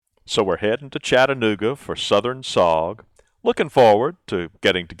So we're heading to Chattanooga for Southern SOG. Looking forward to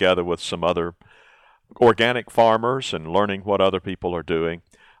getting together with some other organic farmers and learning what other people are doing.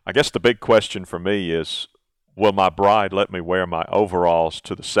 I guess the big question for me is, will my bride let me wear my overalls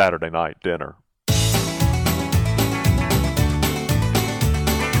to the Saturday night dinner?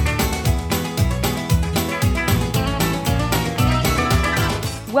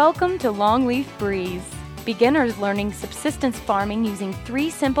 Welcome to Longleaf Breeze. Beginners learning subsistence farming using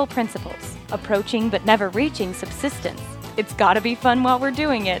 3 simple principles, approaching but never reaching subsistence. It's gotta be fun while we're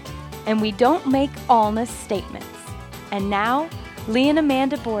doing it. And we don't make allness statements. And now, Lee and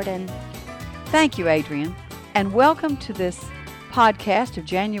Amanda Borden. Thank you, Adrian. And welcome to this podcast of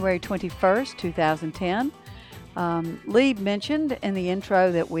January 21st, 2010. Lee mentioned in the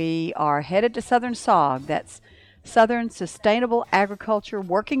intro that we are headed to Southern SOG. That's Southern Sustainable Agriculture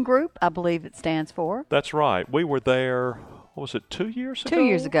Working Group, I believe it stands for. That's right. We were there, what was it, 2 years ago? 2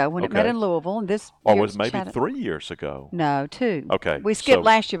 years ago when it met in Louisville. And this or was it maybe 3 years ago? No, 2. Okay. We skipped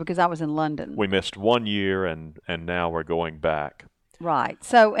last year because I was in London. We missed 1 year, and now we're going back. Right.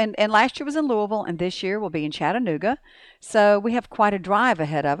 So, and last year was in Louisville, and this year we'll be in Chattanooga. So we have quite a drive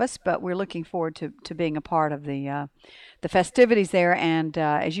ahead of us, but we're looking forward to being a part of the festivities there. And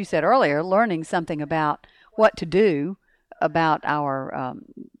as you said earlier, learning something about what to do about our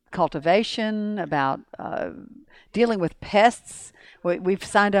cultivation, about dealing with pests. We've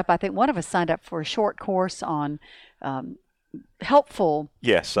signed up, I think one of us signed up for a short course on helpful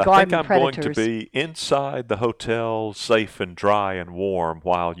Yes, I garden think I'm predators. going to be inside the hotel, safe and dry and warm,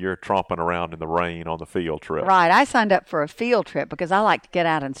 while you're tromping around in the rain on the field trip. Right. I signed up for a field trip because I like to get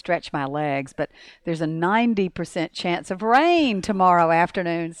out and stretch my legs, but there's a 90% chance of rain tomorrow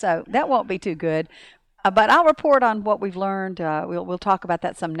afternoon, so that won't be too good. But I'll report on what we've learned. We'll talk about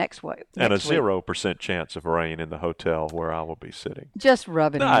that some next week. And a 0% chance of rain in the hotel where I will be sitting. Just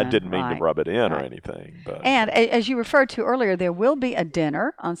rub it in. I didn't mean right. to rub it in or Right. anything. But And as you referred to earlier, there will be a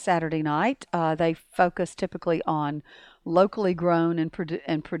dinner on Saturday night. They focus typically on locally grown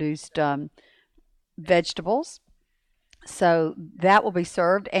and produced vegetables. So that will be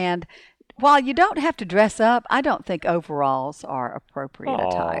served. And while you don't have to dress up, I don't think overalls are appropriate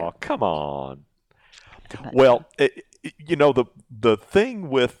attire. Oh, come on. Well, the thing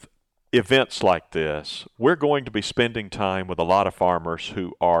with events like this, we're going to be spending time with a lot of farmers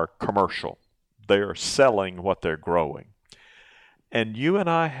who are commercial. They're selling what they're growing. And you and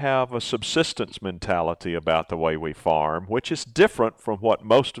I have a subsistence mentality about the way we farm, which is different from what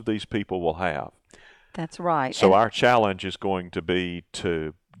most of these people will have. That's right. So our challenge is going to be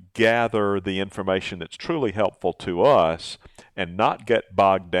to gather the information that's truly helpful to us and not get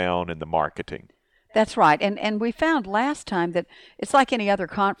bogged down in the marketing. That's right, and we found last time that it's like any other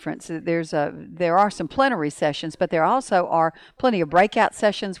conference. There are some plenary sessions, but there also are plenty of breakout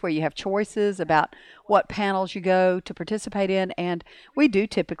sessions where you have choices about what panels you go to participate in, and we do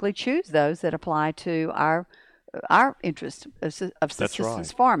typically choose those that apply to our interest of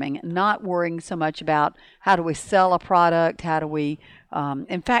subsistence farming, not worrying so much about how do we sell a product, how do we.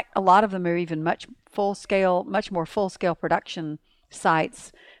 In fact, a lot of them are even much more full scale production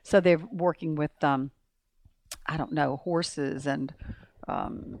sites. So they're working with, horses and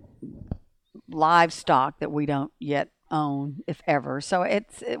livestock that we don't yet own, if ever. So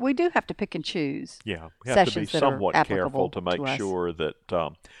we do have to pick and choose. Yeah, we have to be sessions that somewhat are applicable careful to make us. sure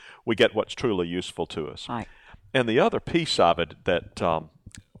that we get what's truly useful to us. Right. And the other piece of it that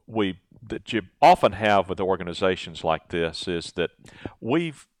you often have with organizations like this is that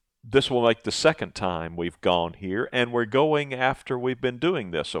this will make the second time we've gone here, and we're going after we've been doing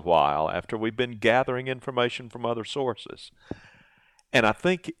this a while, after we've been gathering information from other sources. And I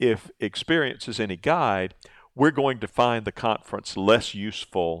think if experience is any guide, we're going to find the conference less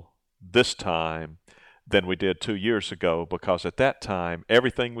useful this time than we did 2 years ago, because at that time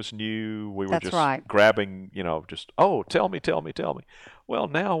everything was new. We were That's just right. grabbing, tell me. Well,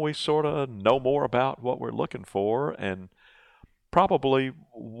 now we sort of know more about what we're looking for, and probably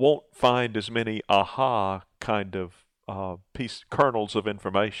won't find as many aha kind of kernels of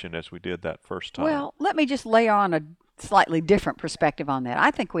information as we did that first time. Well, let me just lay on a slightly different perspective on that.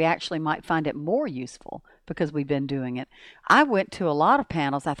 I think we actually might find it more useful because we've been doing it. I went to a lot of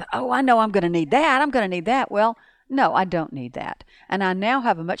panels. I thought, I know I'm going to need that. I'm going to need that. Well, no, I don't need that. And I now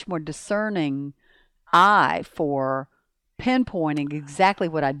have a much more discerning eye for pinpointing exactly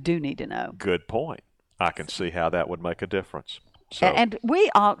what I do need to know. Good point. I can see how that would make a difference. So. And we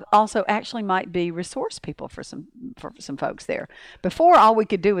also actually might be resource people for some folks there. Before, all we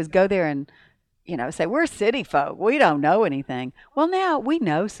could do was go there and, say we're city folk. We don't know anything. Well, now we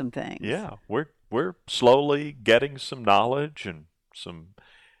know some things. Yeah, we're slowly getting some knowledge and some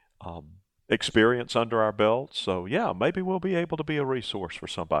experience under our belts. So, yeah, maybe we'll be able to be a resource for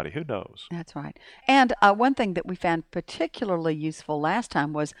somebody. Who knows? That's right. And one thing that we found particularly useful last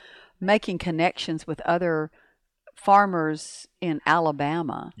time was making connections with other farmers in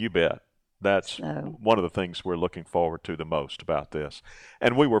Alabama. You bet. That's one of the things we're looking forward to the most about this.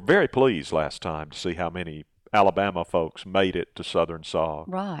 And we were very pleased last time to see how many Alabama folks made it to Southern SOG.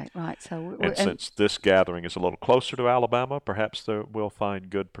 Right. So, and since this gathering is a little closer to Alabama, perhaps we'll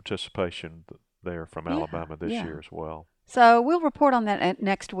find good participation there from Alabama this year as well. So we'll report on that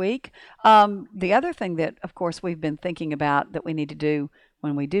next week. The other thing that, of course, we've been thinking about that we need to do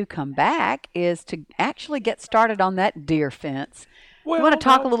when we do come back is to actually get started on that deer fence. Well, you want to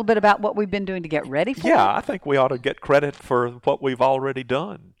talk a little bit about what we've been doing to get ready for it? Yeah, I think we ought to get credit for what we've already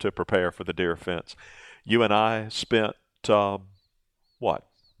done to prepare for the deer fence. You and I spent,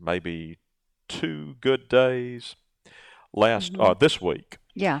 maybe 2 good days this week.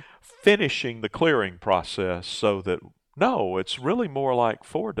 Yeah. Finishing the clearing process so that, no, it's really more like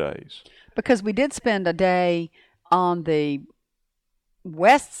 4 days. Because we did spend a day on the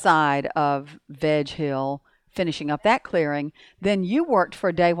west side of Veg Hill finishing up that clearing. Then you worked for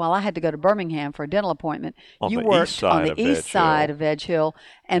a day while I had to go to Birmingham for a dental appointment. You worked on the east side of Veg Hill,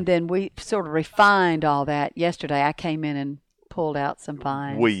 and then we sort of refined all that yesterday. I came in and pulled out some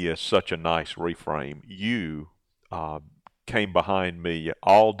vines. We is such a nice reframe. You came behind me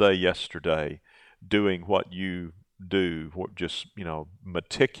all day yesterday doing what you do, just,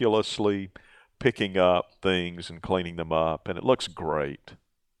 meticulously picking up things and cleaning them up, and it looks great.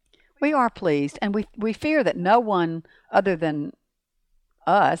 We are pleased, and we fear that no one other than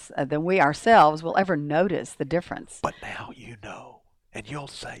us, than we ourselves, will ever notice the difference. But now you know, and you'll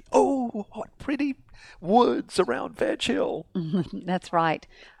say, "Oh, what pretty woods around Veg Hill." That's right.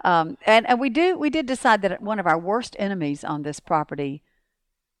 And we did decide that one of our worst enemies on this property,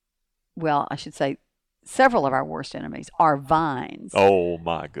 well, I should say, several of our worst enemies are vines. Oh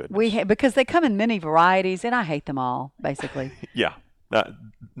my goodness! Because they come in many varieties, and I hate them all, basically. Yeah.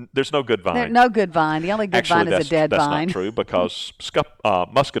 There's no good vine. There's no good vine. The only good vine is a dead vine. That's not true, because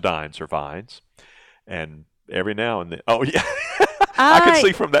muscadines are vines, and every now and then. Oh yeah, I can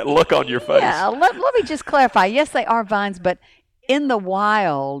see from that look on your face. Yeah, let me just clarify. Yes, they are vines, but in the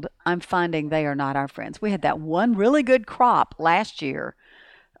wild, I'm finding they are not our friends. We had that one really good crop last year.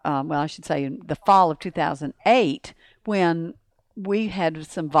 I should say in the fall of 2008, when we had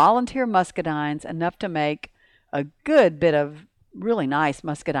some volunteer muscadines, enough to make a good bit of really nice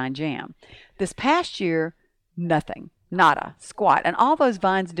muscadine jam. This past year, nothing, nada, squat. And all those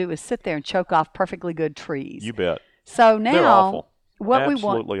vines do is sit there and choke off perfectly good trees. You bet. So now, they're awful.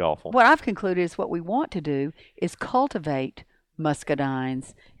 Absolutely awful. What I've concluded is what we want to do is cultivate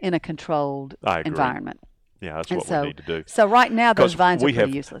muscadines in a controlled environment. Yeah, that's what we need to do. So right now, those vines are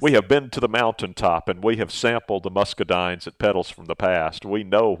pretty useless. We have been to the mountaintop, and we have sampled the muscadines at Petals from the Past. We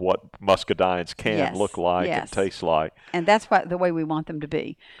know what muscadines can look like and taste like. And that's the way we want them to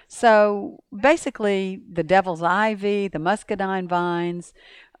be. So basically, the devil's ivy, the muscadine vines,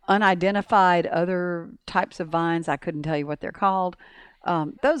 unidentified other types of vines, I couldn't tell you what they're called,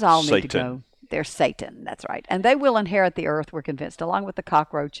 those all need to go. They're Satan, that's right. And they will inherit the earth, we're convinced, along with the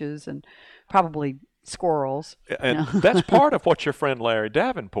cockroaches and probably squirrels. And that's part of what your friend Larry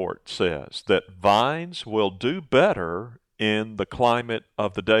Davenport says, that vines will do better in the climate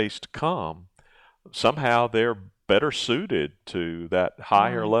of the days to come. Somehow they're better suited to that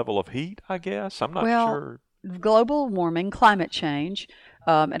higher level of heat, I guess. I'm not sure. Global warming, climate change,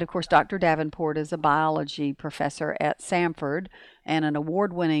 and of course Dr. Davenport is a biology professor at Samford and an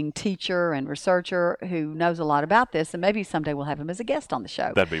award-winning teacher and researcher who knows a lot about this, and maybe someday we'll have him as a guest on the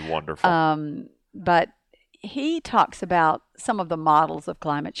show. That'd be wonderful. But he talks about some of the models of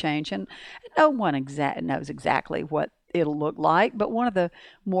climate change, and no one knows exactly what it'll look like, but one of the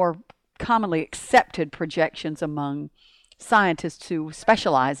more commonly accepted projections among scientists who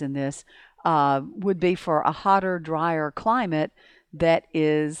specialize in this would be for a hotter, drier climate that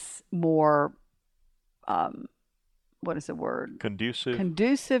is more, what is the word?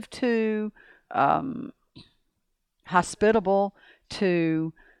 Conducive to, hospitable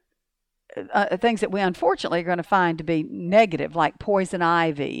to things that we unfortunately are going to find to be negative, like poison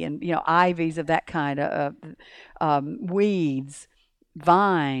ivy and ivies of that kind of weeds,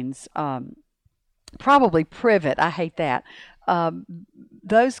 vines, probably privet. I hate that.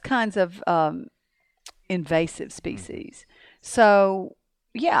 Those kinds of invasive species. So,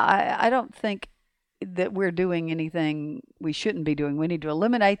 yeah, I don't think that we're doing anything we shouldn't be doing. We need to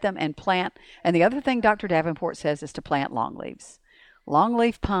eliminate them and plant. And the other thing Dr. Davenport says is to plant longleaves.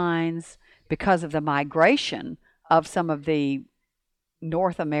 Longleaf pines, because of the migration of some of the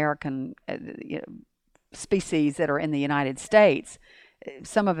North American species that are in the United States,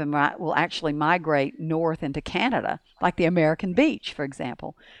 some of them will actually migrate north into Canada, like the American beech, for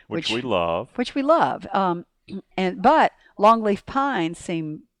example, which we love. But longleaf pines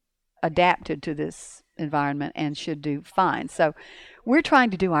seem adapted to this environment and should do fine. So we're trying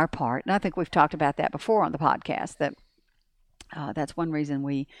to do our part, and I think we've talked about that before on the podcast. That's one reason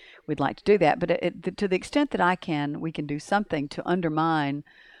we'd like to do that. But to the extent that we can do something to undermine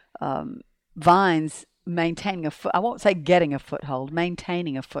vines maintaining I won't say getting a foothold,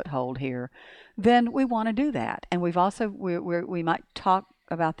 maintaining a foothold here, then we want to do that. And we've also, we might talk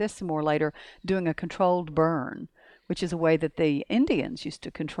about this some more later, doing a controlled burn, which is a way that the Indians used to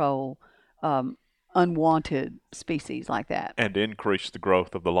control unwanted species like that. And increase the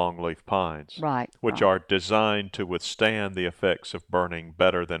growth of the longleaf pines. Right. Which are designed to withstand the effects of burning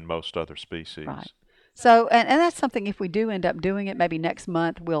better than most other species. Right. So, and that's something, if we do end up doing it, maybe next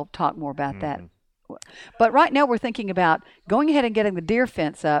month we'll talk more about that. But right now we're thinking about going ahead and getting the deer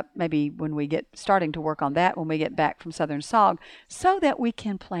fence up, maybe when we get starting to work on that, when we get back from Southern Sog, so that we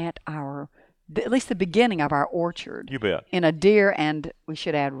can plant at least the beginning of our orchard. You bet. In a deer and, we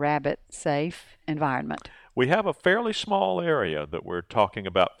should add, rabbit-safe environment. We have a fairly small area that we're talking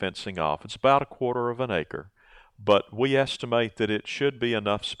about fencing off. It's about 1/4 of an acre, but we estimate that it should be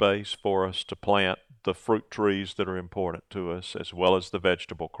enough space for us to plant the fruit trees that are important to us, as well as the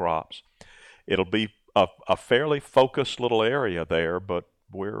vegetable crops. It'll be a fairly focused little area there, but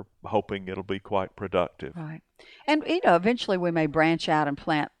we're hoping it'll be quite productive. Right. And, eventually we may branch out and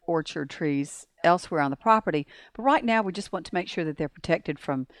plant orchard trees elsewhere on the property. But right now we just want to make sure that they're protected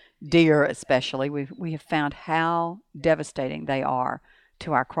from deer especially. We have found how devastating they are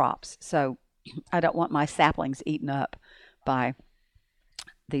to our crops. So I don't want my saplings eaten up by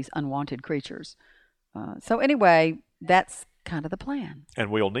these unwanted creatures. So anyway, that's kind of the plan.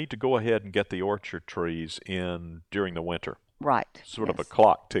 And we'll need to go ahead and get the orchard trees in during the winter. Right. Sort of a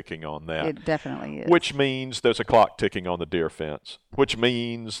clock ticking on that. It definitely is. Which means there's a clock ticking on the deer fence, which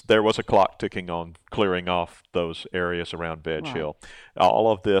means there was a clock ticking on clearing off those areas around Veg Hill.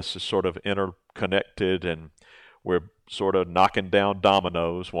 All of this is sort of interconnected, and we're sort of knocking down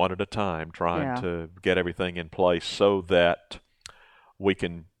dominoes one at a time, trying to get everything in place so that we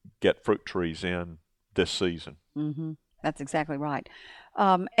can get fruit trees in this season. Mm-hmm. That's exactly right.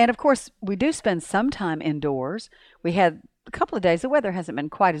 And of course, we do spend some time indoors. We had a couple of days, the weather hasn't been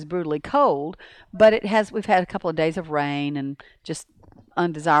quite as brutally cold, but we've had a couple of days of rain and just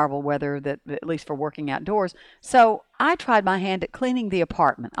undesirable weather, that at least for working outdoors. So I tried my hand at cleaning the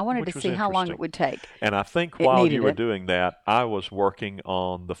apartment. I wanted to see how long it would take. And I think while you were doing that, I was working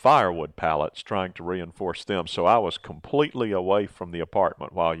on the firewood pallets, trying to reinforce them. So I was completely away from the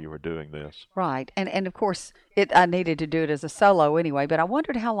apartment while you were doing this. Right. And of course, I needed to do it as a solo anyway, but I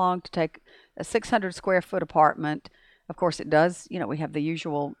wondered how long to take a 600 square foot apartment. Of course, it does. We have the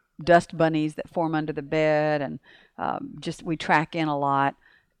usual dust bunnies that form under the bed, and we track in a lot.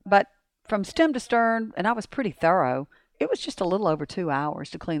 But from stem to stern, and I was pretty thorough, it was just a little over 2 hours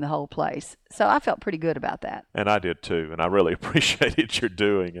to clean the whole place. So I felt pretty good about that. And I did too, and I really appreciated your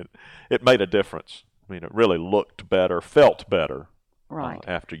doing it. It made a difference. I mean, it really looked better, felt better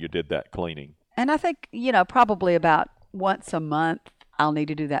after you did that cleaning. And I think, probably about once a month, I'll need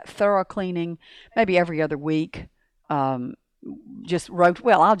to do that thorough cleaning, maybe every other week. I'll just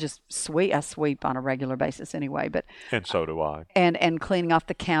sweep. I sweep on a regular basis anyway, and so do I. And cleaning off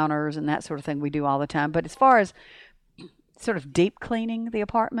the counters and that sort of thing we do all the time. But as far as sort of deep cleaning the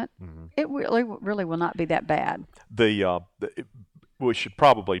apartment, it really will not be that bad. We should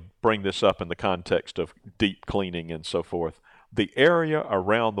probably bring this up in the context of deep cleaning and so forth. The area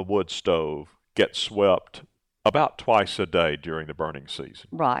around the wood stove gets swept about twice a day during the burning season.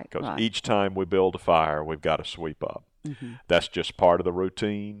 Right. Because each time we build a fire, we've got to sweep up. Mm-hmm. That's just part of the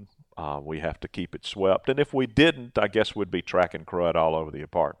routine. We have to keep it swept. And if we didn't, I guess we'd be tracking crud all over the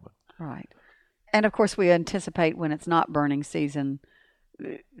apartment. Right. And of course, we anticipate when it's not burning season,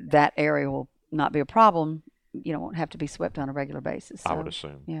 that area will not be a problem. Won't have to be swept on a regular basis. So, I would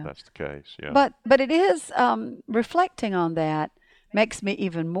assume that's the case. Yeah. But it is, reflecting on that makes me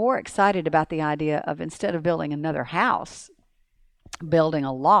even more excited about the idea of, instead of building another house, building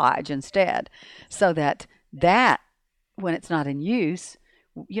a lodge instead, so that when it's not in use,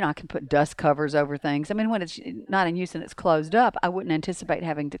 I can put dust covers over things. I mean, when it's not in use and it's closed up, I wouldn't anticipate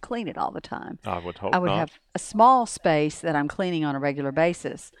having to clean it all the time. I would hope I would have a small space that I'm cleaning on a regular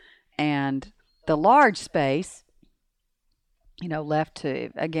basis, and the large space, left to,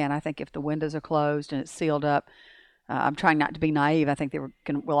 again, I think if the windows are closed and it's sealed up, I'm trying not to be naive. I think there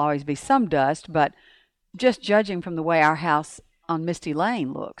will always be some dust, but just judging from the way our house on Misty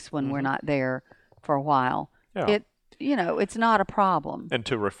Lane looks when we're not there for a while. Yeah. It's not a problem. And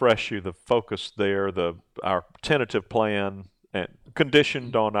to refresh you, the focus there, our tentative plan, and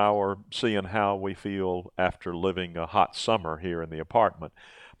conditioned on our seeing how we feel after living a hot summer here in the apartment.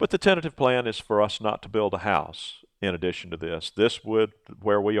 But the tentative plan is for us not to build a house in addition to this. This would,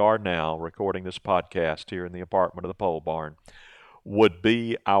 where we are now, recording this podcast here in the apartment of the Pole Barn, would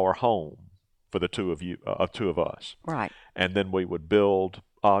be our home for the two of us. Right. And then we would build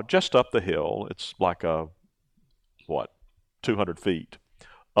just up the hill. It's like 200 feet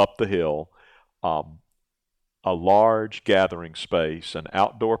up the hill, a large gathering space, an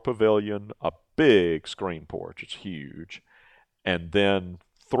outdoor pavilion, a big screen porch. It's huge. And then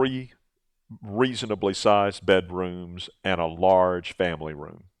 3 reasonably sized bedrooms and a large family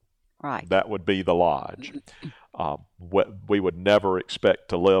room. Right. That would be the lodge. We would never expect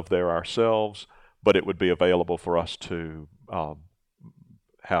to live there ourselves, but it would be available for us to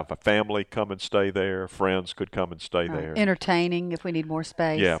have a family come and stay there. Friends could come and stay there. Entertaining if we need more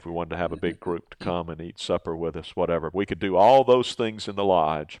space. Yeah, if we wanted to have a big group to come and eat supper with us, whatever. We could do all those things in the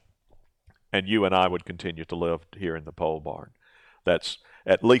lodge, and you and I would continue to live here in the Pole Barn. That's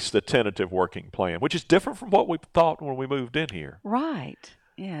at least the tentative working plan, which is different from what we thought when we moved in here. Right.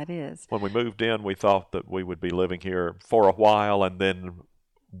 Yeah, it is. When we moved in, we thought that we would be living here for a while, and then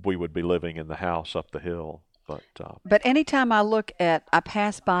we would be living in the house up the hill. But anytime I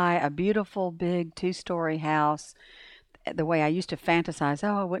pass by a beautiful big 2-story house, the way I used to fantasize,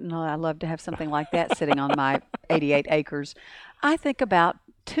 I love to have something like that sitting on my 88 acres. I think about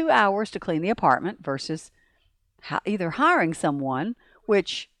 2 hours to clean the apartment versus either hiring someone,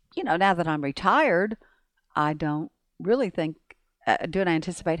 which, now that I'm retired, I don't really think, don't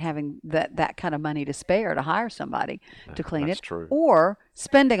anticipate having that kind of money to spare to hire somebody to clean That's it. True. Or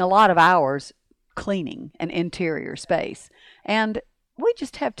spending a lot of hours cleaning an interior space. And we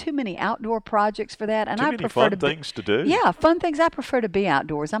just have too many outdoor projects for that. And too I many prefer fun things to do. Yeah, fun things. I prefer to be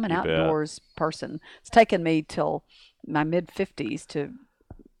outdoors. I'm an outdoors person. It's taken me till my mid-50s to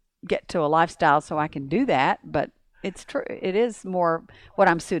get to a lifestyle so I can do that, but it's true. It is more what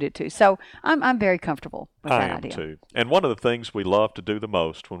I'm suited to. So I'm very comfortable with that idea. I am too. And one of the things we love to do the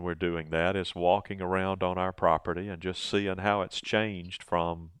most when we're doing that is walking around on our property and just seeing how it's changed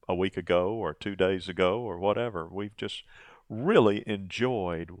from a week ago or 2 days ago or whatever. We've just really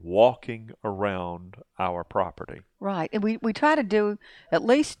enjoyed walking around our property. Right. And we try to do at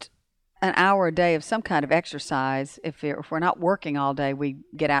least an hour a day of some kind of exercise. If we're not working all day, we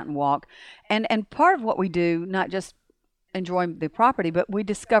get out and walk. And part of what we do, not just enjoy the property, but we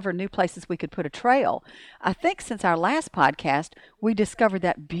discover new places we could put a trail. I think since our last podcast, we discovered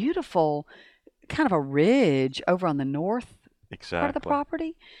that beautiful kind of a ridge over on the north part of the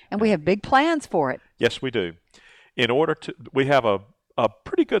property. And we have big plans for it. Yes, we do. We have a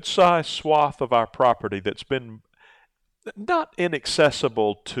pretty good sized swath of our property that's been not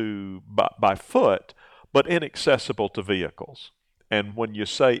inaccessible by foot, but inaccessible to vehicles. And when you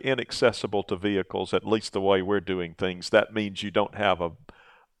say inaccessible to vehicles, at least the way we're doing things, that means you don't have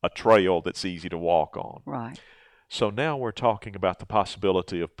a trail that's easy to walk on. Right. So now we're talking about the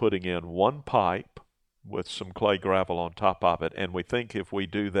possibility of putting in one pipe with some clay gravel on top of it, and we think if we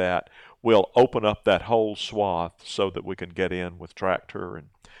do that, we'll open up that whole swath so that we can get in with tractor and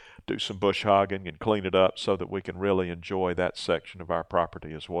do some bush hogging and clean it up so that we can really enjoy that section of our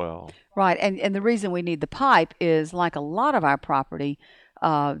property as well. Right, and the reason we need the pipe is, like a lot of our property,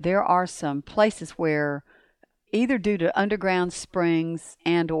 there are some places where either due to underground springs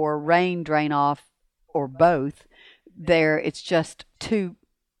and or rain drain off or both, it's just too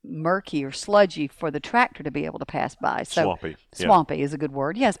murky or sludgy for the tractor to be able to pass by. So swampy. Swampy is a good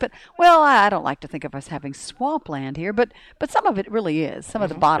word. Yes, but I don't like to think of us having swampland here, but some of it really is, some of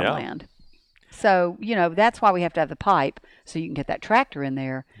the bottomland. So, that's why we have to have the pipe so you can get that tractor in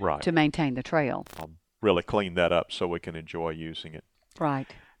there to maintain the trail. Really clean that up so we can enjoy using it. Right.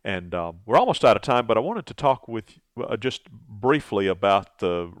 And we're almost out of time, but I wanted to talk with just briefly about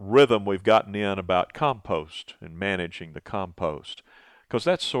the rhythm we've gotten in about compost and managing the compost, because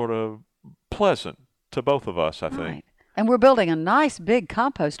that's sort of pleasant to both of us, I think. Right. And we're building a nice big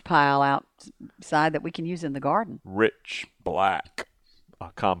compost pile outside that we can use in the garden. Rich, black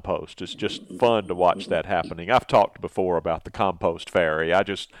compost. It's just fun to watch that happening. I've talked before about the compost fairy.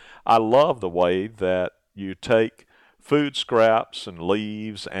 I love the way that you take food scraps and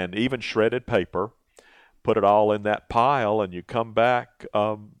leaves and even shredded paper, put it all in that pile, and you come back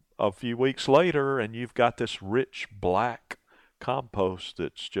a few weeks later and you've got this rich black compost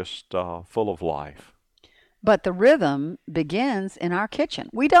that's just full of life. But the rhythm begins in our kitchen.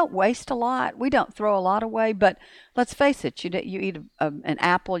 We don't waste a lot. We don't throw a lot away. But let's face it, you eat an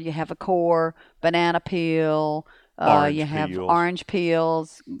apple, you have a core, banana peel, you have peels. orange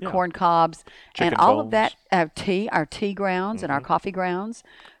peels, corn cobs, Chicken and all bones. of that, our tea grounds and our coffee grounds.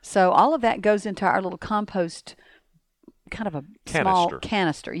 So all of that goes into our little compost, kind of a small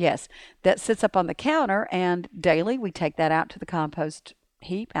canister, yes, that sits up on the counter. And daily we take that out to the compost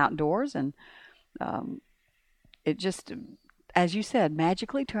heap outdoors, and it just, as you said,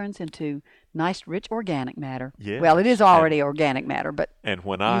 magically turns into nice, rich organic matter. Yes. Well, it is already organic matter, but and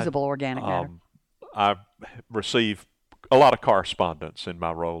when usable organic matter. I receive a lot of correspondence in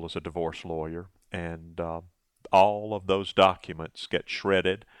my role as a divorce lawyer, and all of those documents get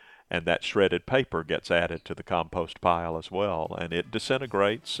shredded, and that shredded paper gets added to the compost pile as well, and it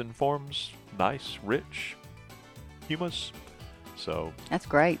disintegrates and forms nice, rich humus. So that's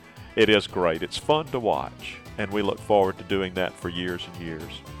great. It is great. It's fun to watch, and we look forward to doing that for years and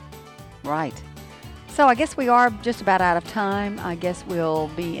years. Right. So I guess we are just about out of time. I guess we'll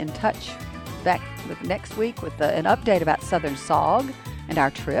be in touch back with next week with an update about Southern SOG and our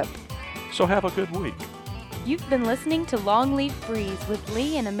trip. So have a good week. You've been listening to Longleaf Breeze with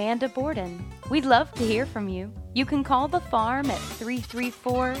Lee and Amanda Borden. We'd love to hear from you. You can call the farm at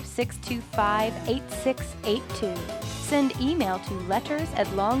 334-625-8682. Send email to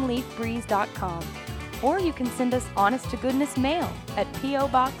letters@longleafbreeze.com. Or you can send us honest-to-goodness mail at P.O.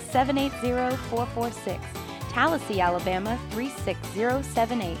 Box 780446, Tallahassee, Alabama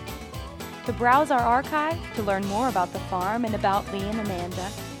 36078. To browse our archive, to learn more about the farm and about Lee and Amanda,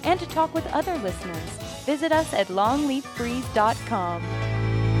 and to talk with other listeners, visit us at longleafbreeze.com.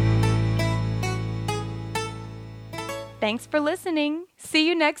 Thanks for listening. See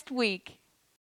you next week.